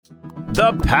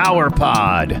The Power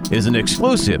Pod is an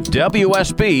exclusive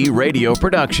WSB radio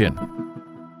production.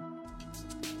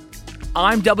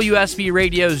 I'm WSB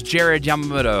Radio's Jared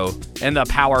Yamamoto, and The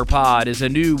Power Pod is a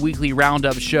new weekly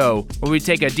roundup show where we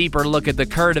take a deeper look at the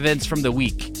current events from the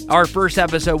week. Our first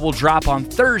episode will drop on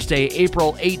Thursday,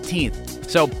 April 18th,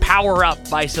 so power up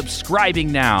by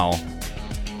subscribing now.